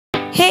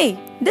Hey,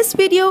 this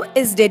video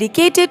is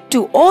dedicated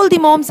to all the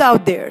moms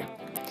out there.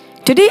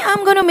 Today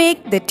I'm gonna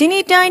make the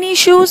teeny tiny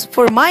shoes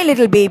for my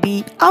little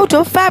baby out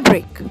of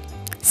fabric.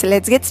 So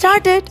let's get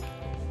started.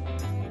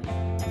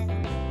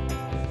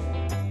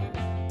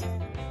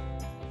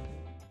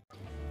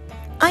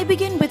 I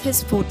begin with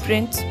his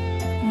footprint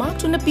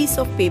marked on a piece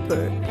of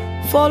paper,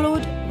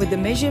 followed with the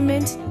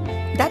measurements,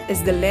 that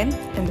is the length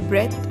and the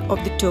breadth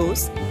of the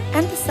toes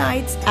and the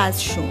sides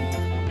as shown.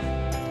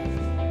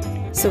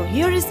 So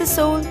here is the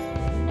sole,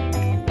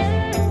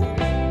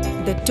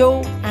 the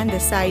toe and the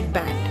side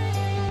band.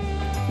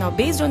 Now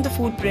based on the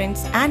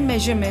footprints and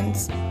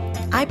measurements,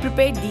 I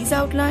prepared these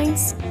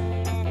outlines,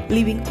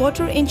 leaving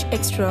 1/4 inch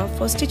extra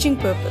for stitching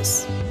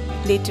purpose.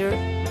 Later,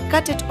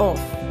 cut it off.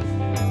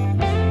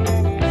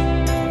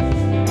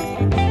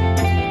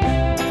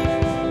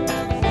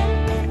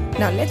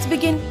 Now let's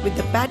begin with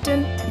the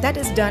pattern that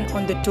is done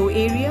on the toe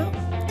area.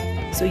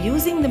 So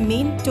using the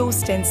main toe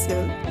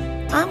stencil,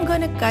 I'm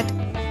gonna cut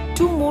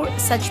 2 more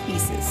such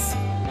pieces.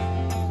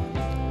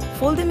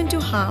 Fold them into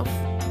half.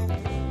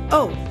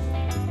 Oh,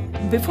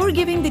 before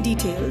giving the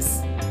details,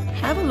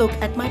 have a look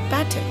at my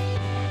pattern.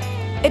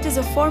 It is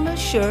a formal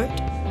shirt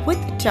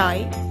with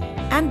tie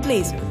and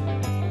blazer.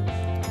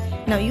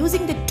 Now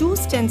using the 2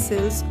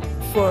 stencils,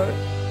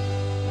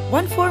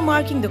 one for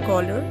marking the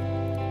collar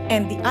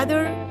and the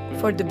other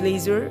for the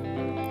blazer,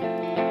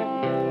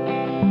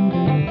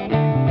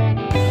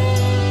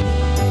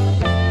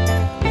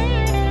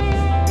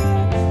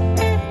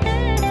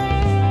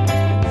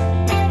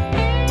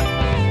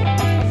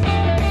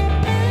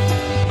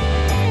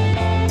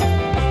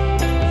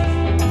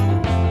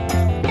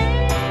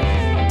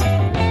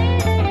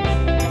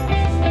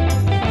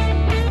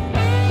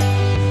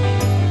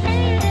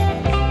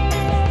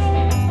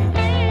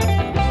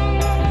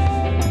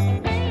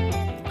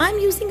 I'm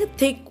using a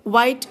thick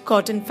white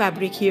cotton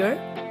fabric here.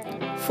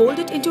 Fold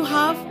it into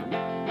half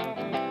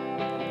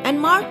and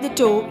mark the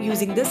toe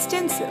using the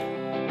stencil.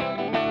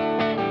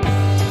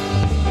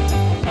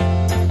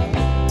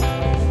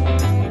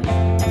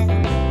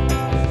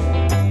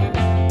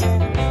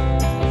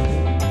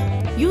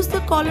 Use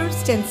the collar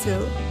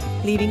stencil,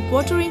 leaving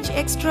 1/4 inch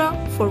extra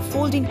for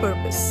folding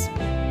purpose.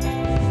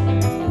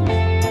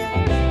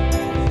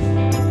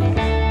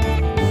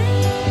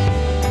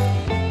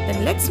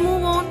 Then let's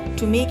move on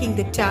to making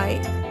the tie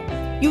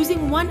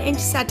using 1 inch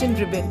satin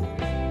ribbon.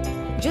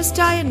 Just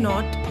tie a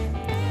knot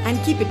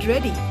and keep it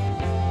ready.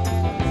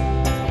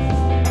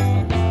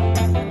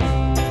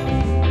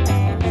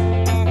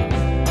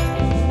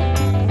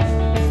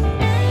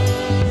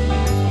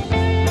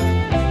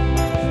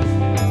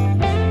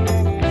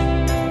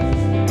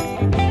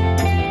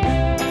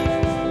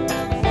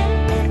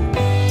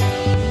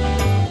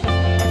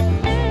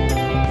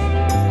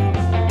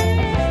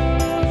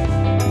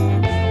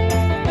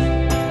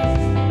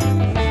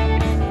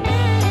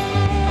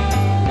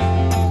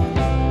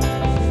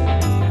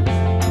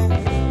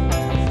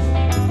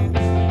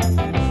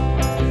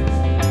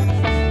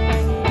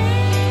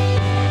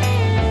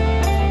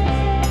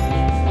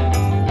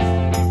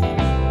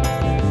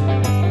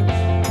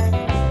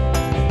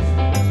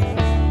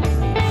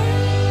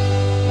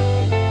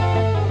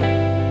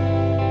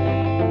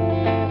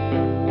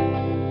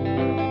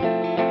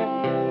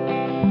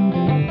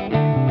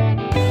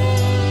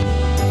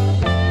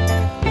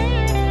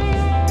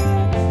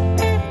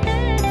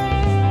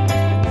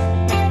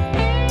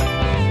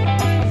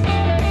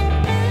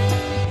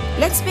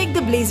 Let's make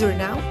the blazer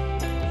now.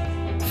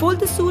 Fold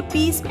the suit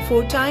piece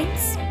 4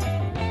 times.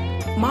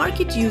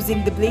 Mark it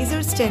using the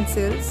blazer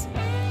stencils,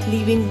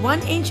 leaving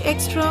 1 inch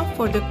extra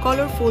for the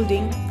collar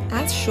folding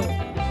as shown.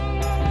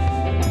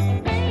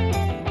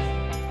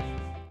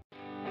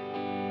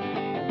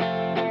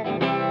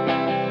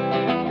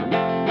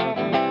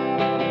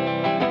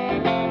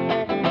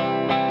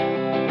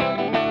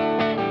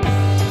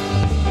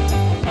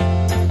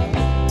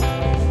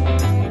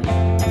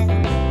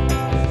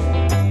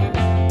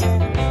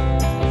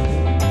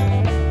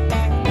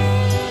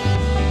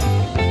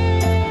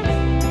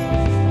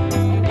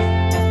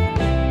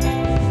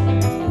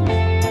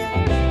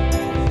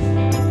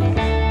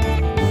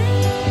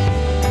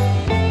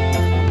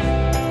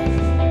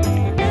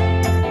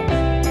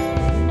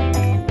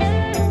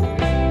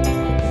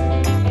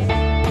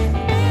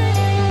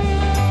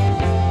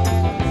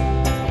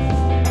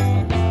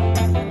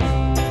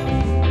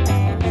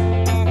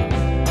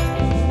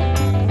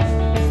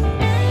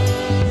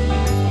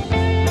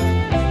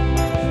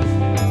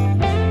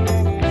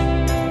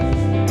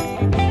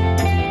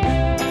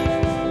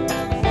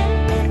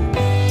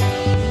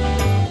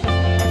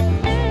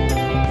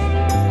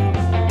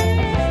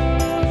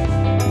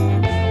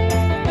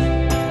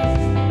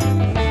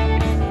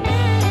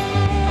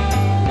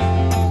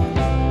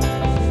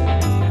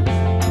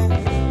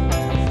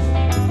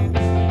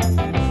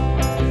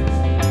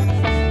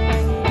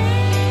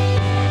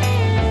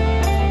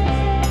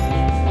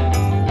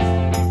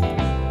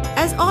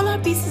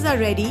 Pieces are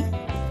ready.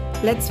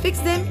 Let's fix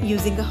them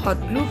using a hot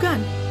glue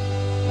gun.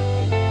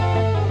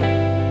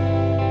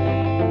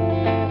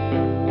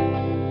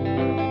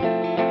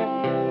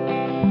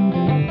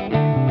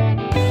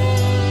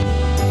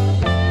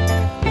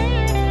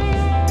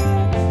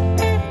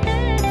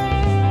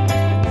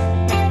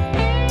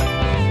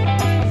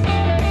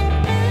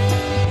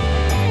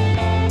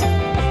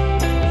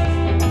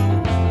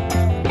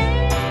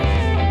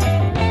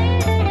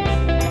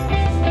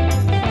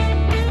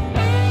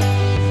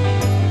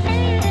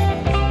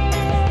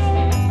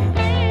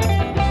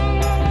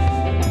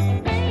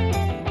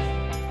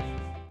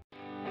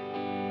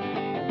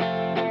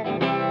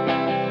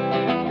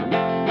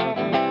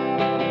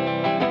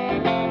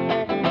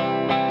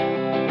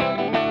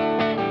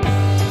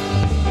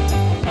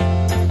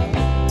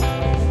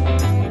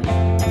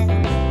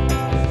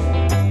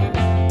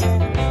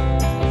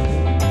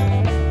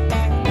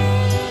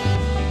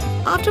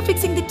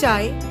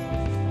 tie,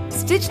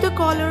 stitch the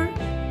collar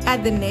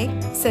at the neck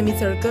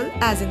semicircle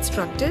as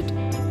instructed.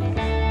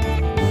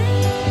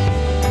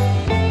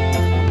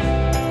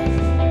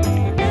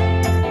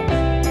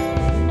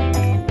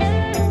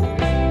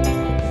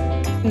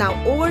 Now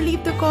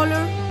overleave the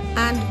collar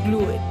and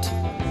glue it.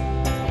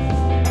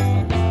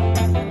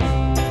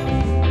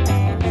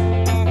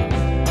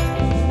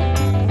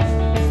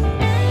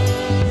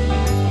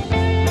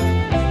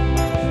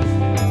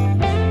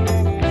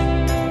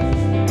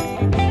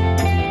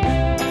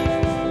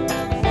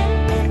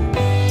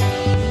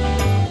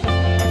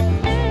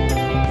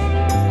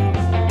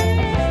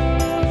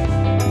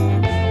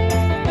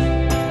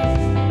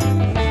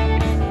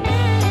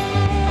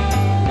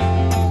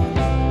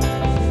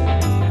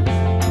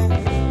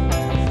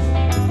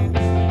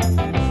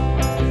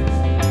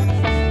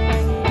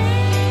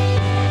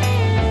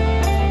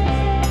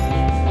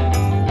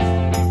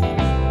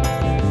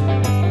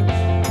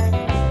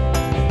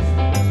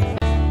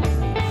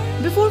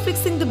 Before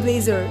fixing the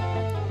blazer,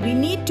 we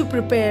need to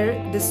prepare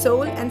the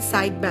sole and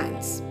side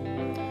bands.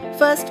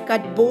 First,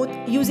 cut both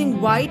using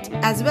white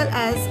as well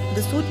as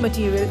the suit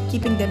material,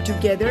 keeping them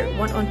together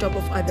one on top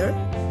of other.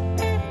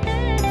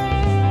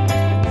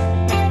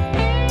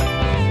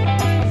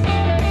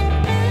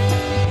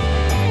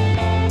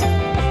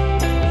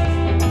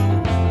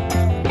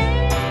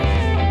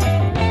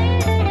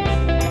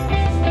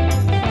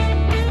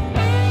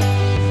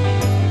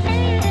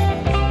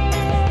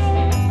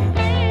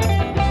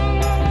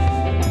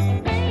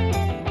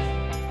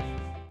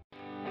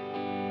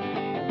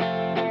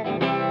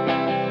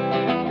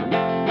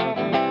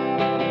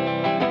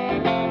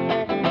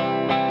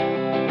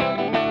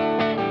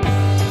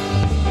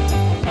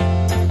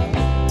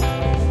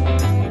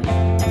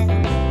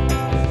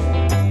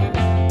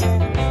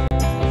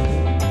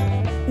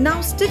 Now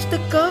stitch the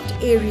curved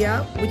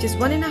area, which is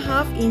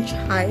 1.5 inch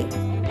high.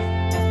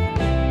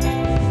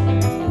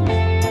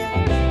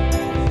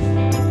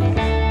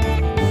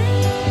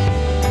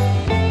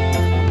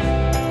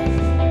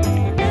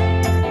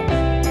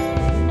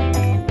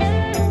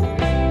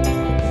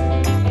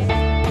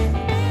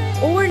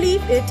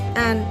 Overleave it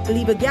and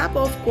leave a gap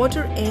of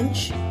 1/4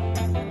 inch.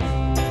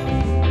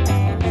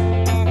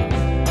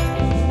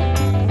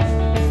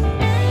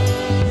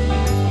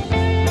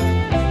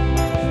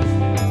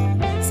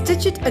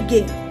 Stitch it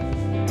again.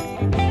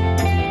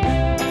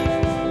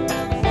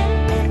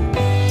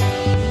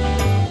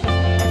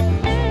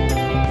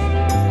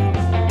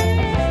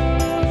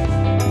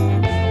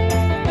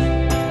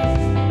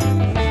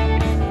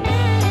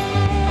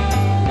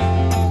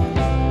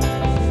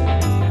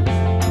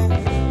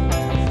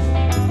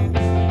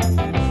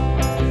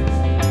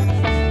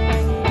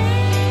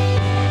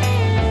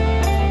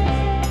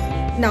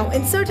 Now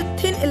insert a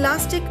thin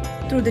elastic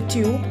through the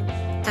tube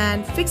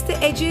and fix the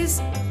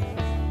edges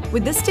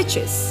with the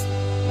stitches.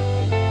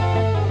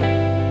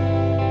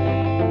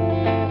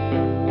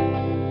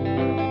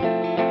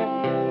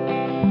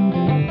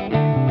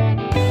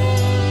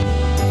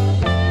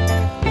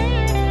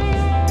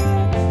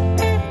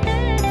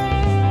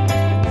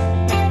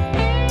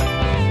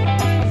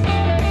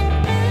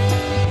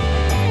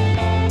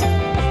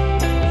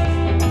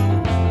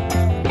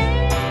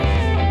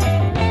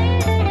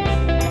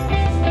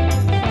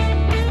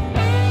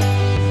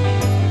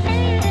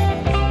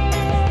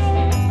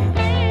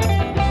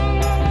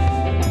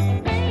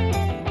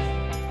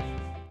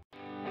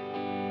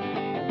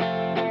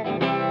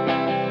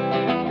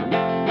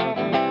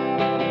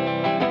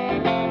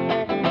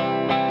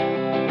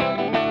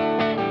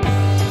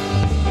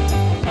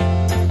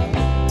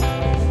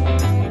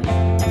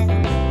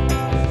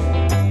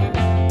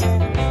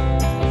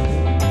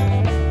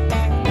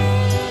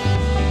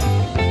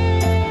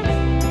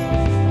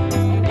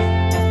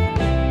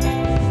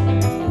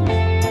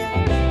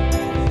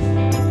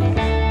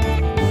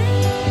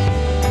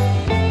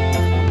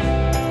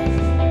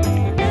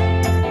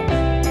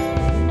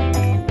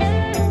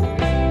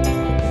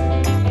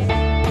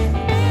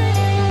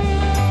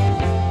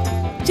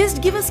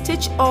 Just give a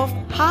stitch of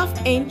 1/2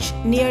 inch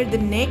near the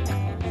neck,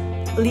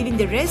 leaving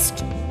the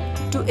rest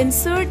to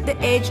insert the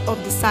edge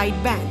of the side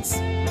bands.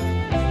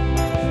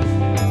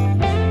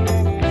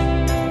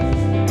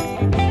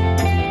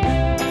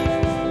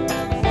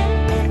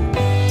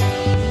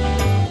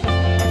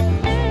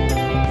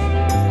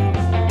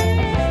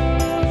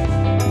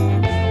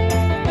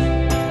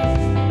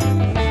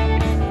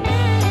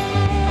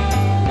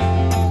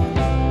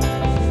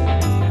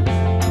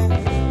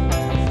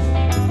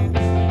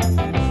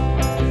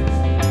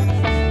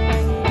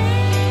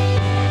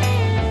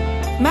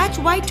 Match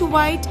white to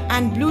white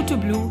and blue to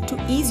blue to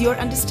ease your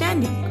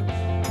understanding.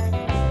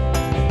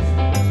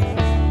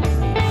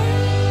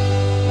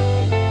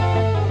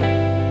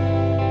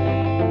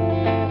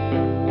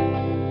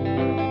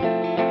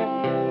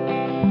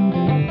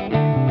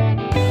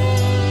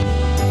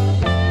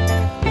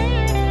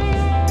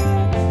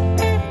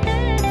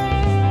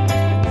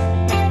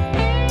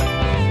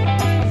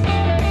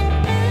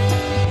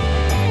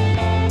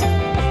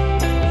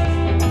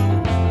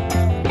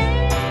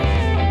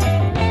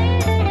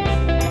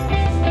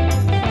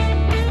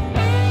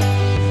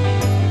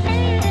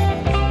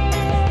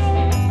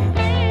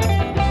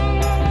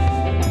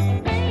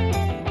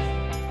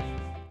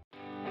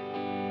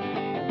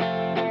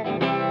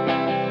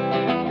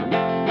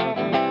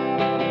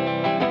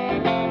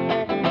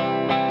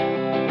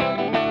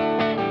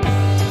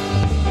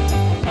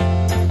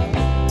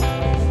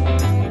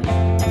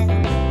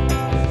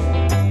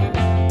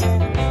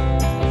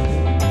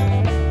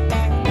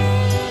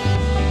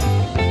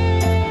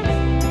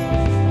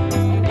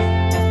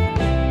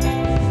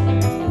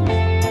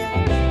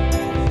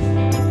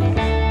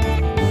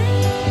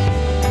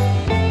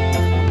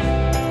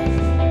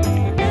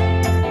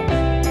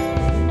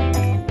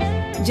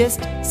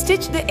 just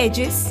stitch the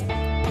edges.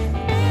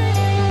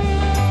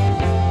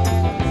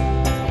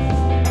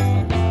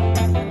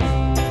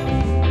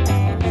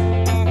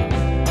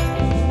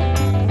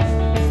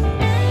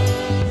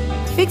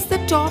 Fix the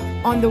top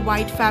on the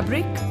white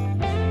fabric.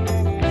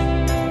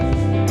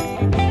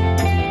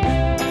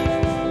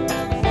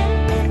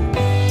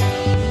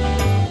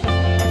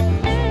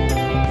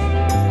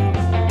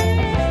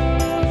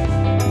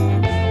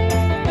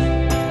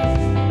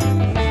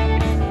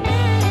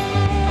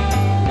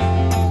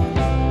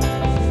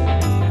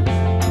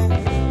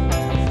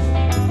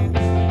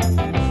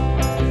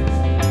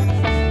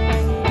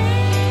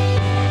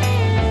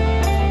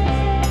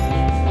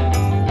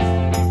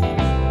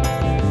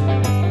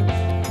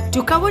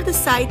 To cover the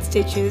side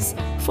stitches,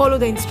 follow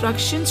the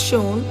instructions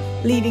shown,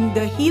 leaving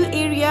the heel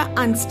area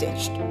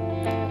unstitched.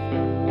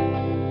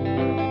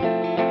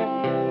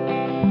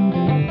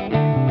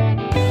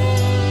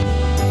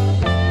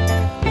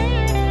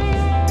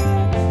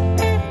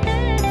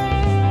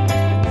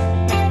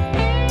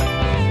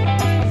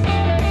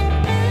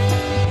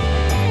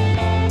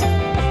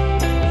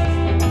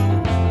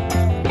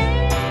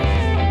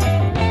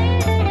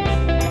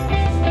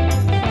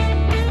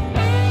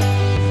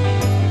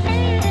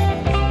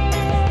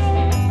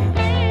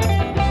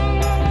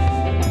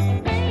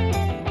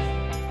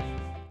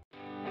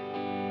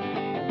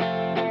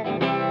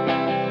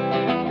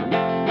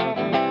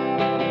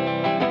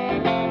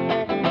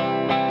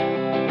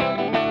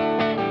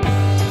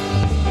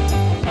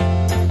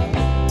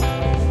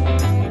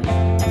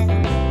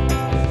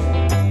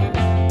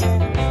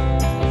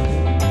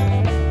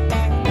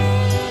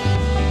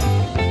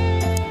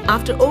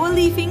 After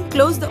overleafing,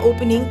 close the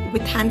opening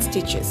with hand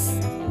stitches.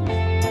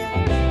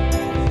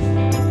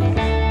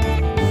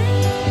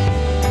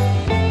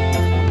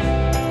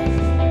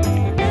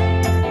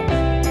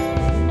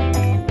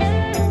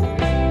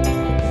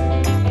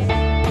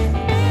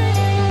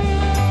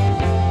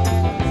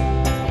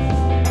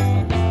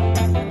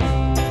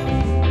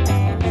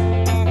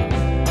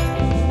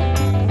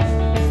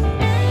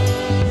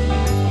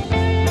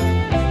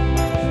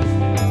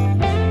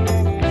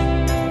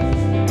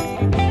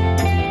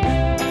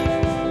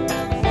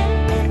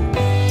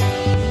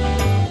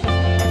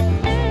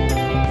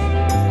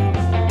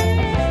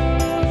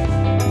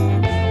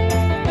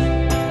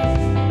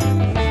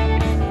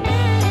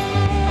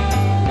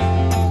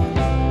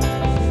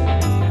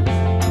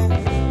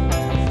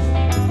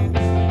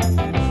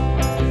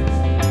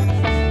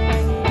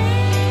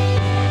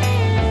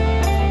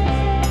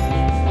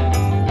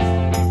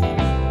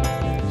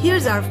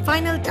 Here's our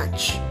final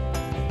touch.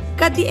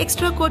 Cut the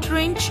extra 1/4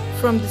 inch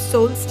from the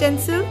sole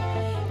stencil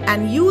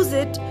and use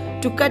it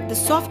to cut the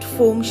soft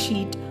foam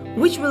sheet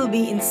which will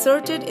be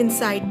inserted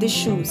inside the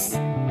shoes.